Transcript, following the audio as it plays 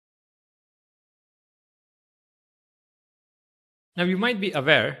Now you might be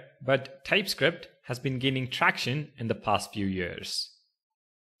aware, but TypeScript has been gaining traction in the past few years.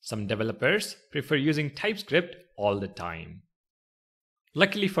 Some developers prefer using TypeScript all the time.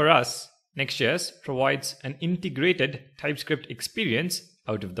 Luckily for us, Next.js provides an integrated TypeScript experience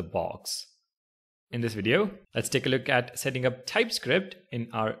out of the box. In this video, let's take a look at setting up TypeScript in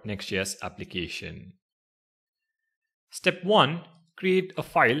our Next.js application. Step 1. Create a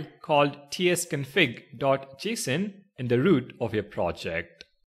file called tsconfig.json in the root of your project.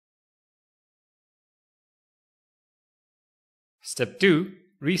 Step 2.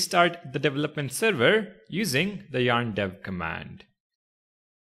 Restart the development server using the yarn dev command.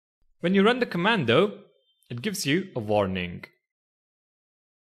 When you run the command though, it gives you a warning.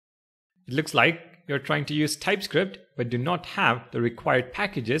 It looks like you're trying to use TypeScript but do not have the required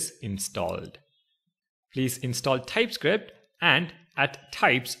packages installed. Please install TypeScript and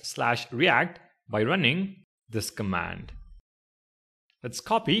 @types/react by running this command. Let's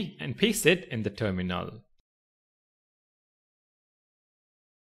copy and paste it in the terminal.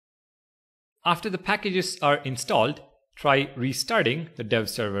 After the packages are installed, try restarting the dev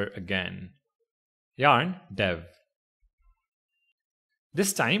server again. Yarn dev.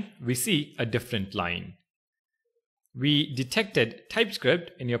 This time we see a different line. We detected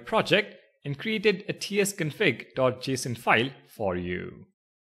TypeScript in your project and created a tsconfig.json file for you.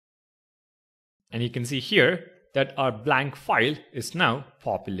 And you can see here that our blank file is now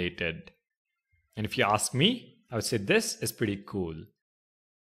populated. And if you ask me, I would say this is pretty cool.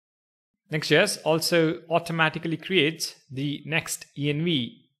 Next.js also automatically creates the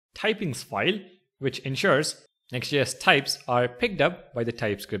next.env typings file, which ensures Next.js types are picked up by the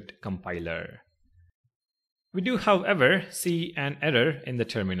TypeScript compiler. We do, however, see an error in the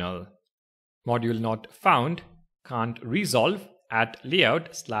terminal. Module not found can't resolve at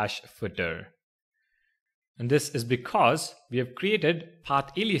layout/footer. And this is because we have created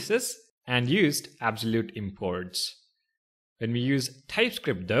path aliases and used absolute imports. When we use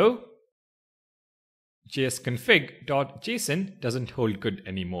TypeScript though, tsconfig.json doesn't hold good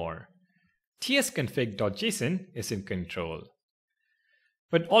anymore. tsconfig.json is in control.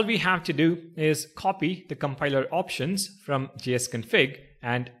 But all we have to do is copy the compiler options from jsconfig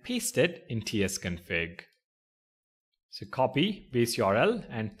and paste it in tsconfig. So copy base URL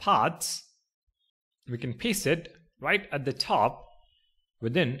and paths. We can paste it right at the top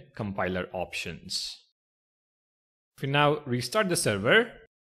within compiler options. If we now restart the server,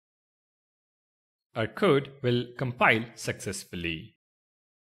 our code will compile successfully.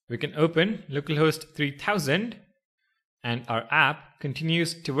 We can open localhost 3000 and our app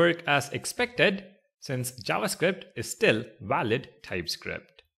continues to work as expected since JavaScript is still valid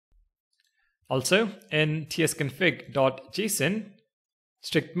TypeScript. Also, in tsconfig.json,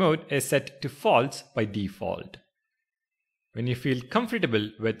 strict mode is set to false by default. When you feel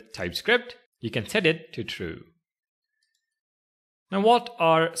comfortable with TypeScript, you can set it to true. Now, what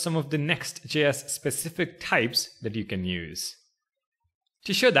are some of the Next.js specific types that you can use?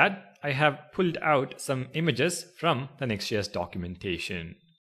 To show that, I have pulled out some images from the Next.js documentation.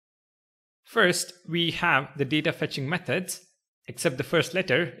 First, we have the data fetching methods, except the first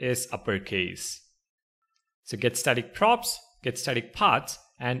letter is uppercase. So getStaticProps, getStaticPaths,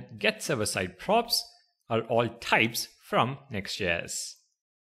 and getServerSide props are all types from Next.js.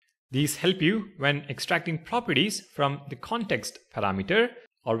 These help you when extracting properties from the context parameter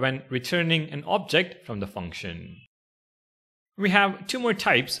or when returning an object from the function. We have two more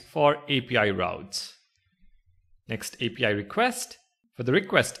types for API routes. Next API request for the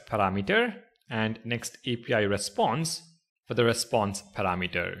request parameter and next API response for the response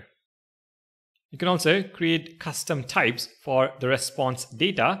parameter. You can also create custom types for the response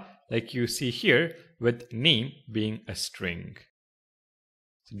data like you see here with name being a string.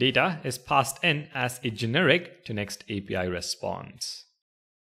 So data is passed in as a generic to next API response.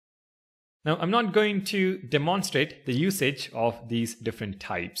 Now, I'm not going to demonstrate the usage of these different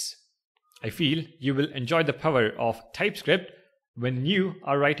types. I feel you will enjoy the power of TypeScript when you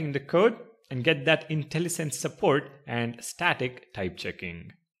are writing the code and get that IntelliSense support and static type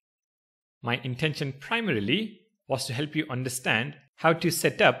checking. My intention primarily was to help you understand how to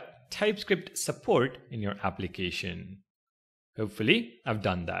set up TypeScript support in your application. Hopefully, I've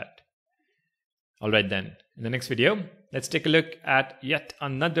done that. Alright then, in the next video, let's take a look at yet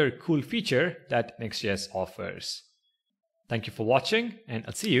another cool feature that Next.js offers. Thank you for watching, and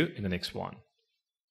I'll see you in the next one.